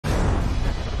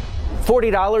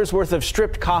$40 worth of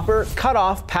stripped copper cut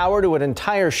off power to an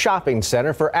entire shopping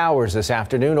center for hours this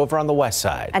afternoon over on the west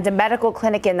side. And a medical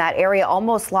clinic in that area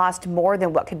almost lost more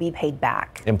than what could be paid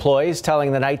back. Employees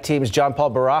telling the night team's John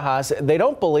Paul Barajas they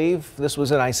don't believe this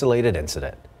was an isolated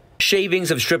incident. Shavings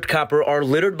of stripped copper are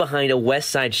littered behind a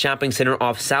west side shopping center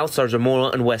off South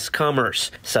Zarzamora and West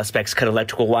Commerce. Suspects cut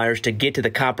electrical wires to get to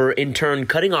the copper, in turn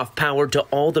cutting off power to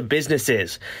all the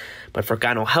businesses. But for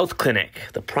Gano Health Clinic,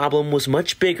 the problem was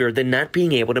much bigger than not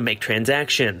being able to make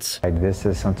transactions. This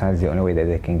is sometimes the only way that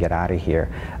they can get out of here.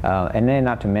 And then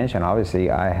not to mention,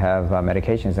 obviously, I have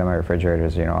medications in my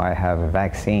refrigerators. You know, I have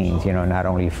vaccines, you know, not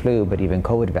only flu, but even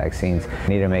COVID vaccines.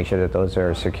 We need to make sure that those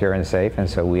are secure and safe. And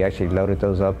so we actually loaded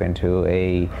those up into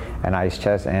an ice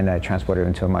chest and transported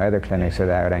them to my other clinic so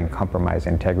that I wouldn't compromise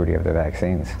the integrity of the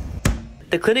vaccines.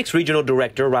 The clinic's regional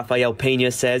director, Rafael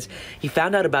Pena, says he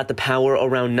found out about the power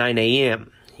around 9 a.m.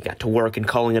 He got to work in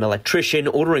calling an electrician,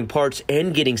 ordering parts,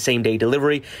 and getting same-day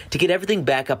delivery to get everything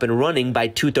back up and running by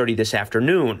 2:30 this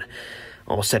afternoon.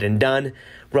 All said and done,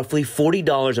 roughly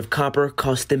 $40 of copper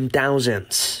cost them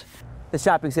thousands. The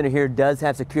shopping center here does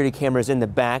have security cameras in the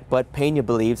back, but Pena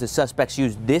believes the suspects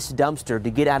used this dumpster to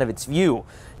get out of its view.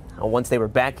 Now, once they were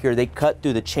back here, they cut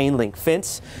through the chain link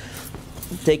fence,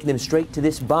 taking them straight to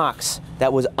this box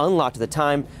that was unlocked at the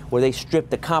time where they stripped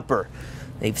the copper.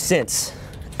 They've since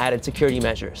added security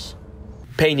measures.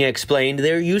 Pena explained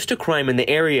they're used to crime in the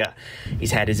area.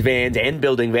 He's had his vans and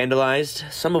building vandalized,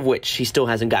 some of which he still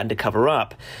hasn't gotten to cover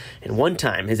up. And one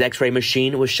time his x-ray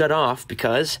machine was shut off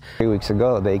because 3 weeks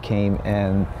ago they came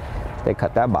and they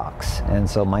cut that box, and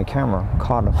so my camera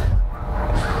caught them.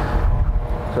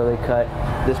 So they cut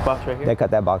this box right here? They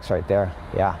cut that box right there,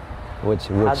 yeah.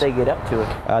 How'd they get up to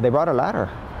it? They brought a ladder,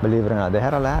 believe it or not. They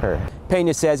had a ladder.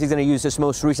 Pena says he's going to use this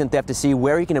most recent theft to see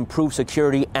where he can improve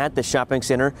security at the shopping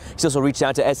center. He's also reached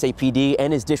out to SAPD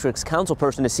and his district's council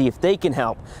person to see if they can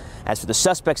help. As for the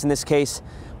suspects in this case,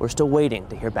 we're still waiting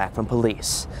to hear back from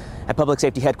police. At Public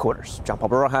Safety Headquarters, John Paul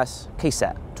Barajas,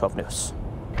 KSAT 12 News.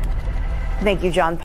 Thank you, John.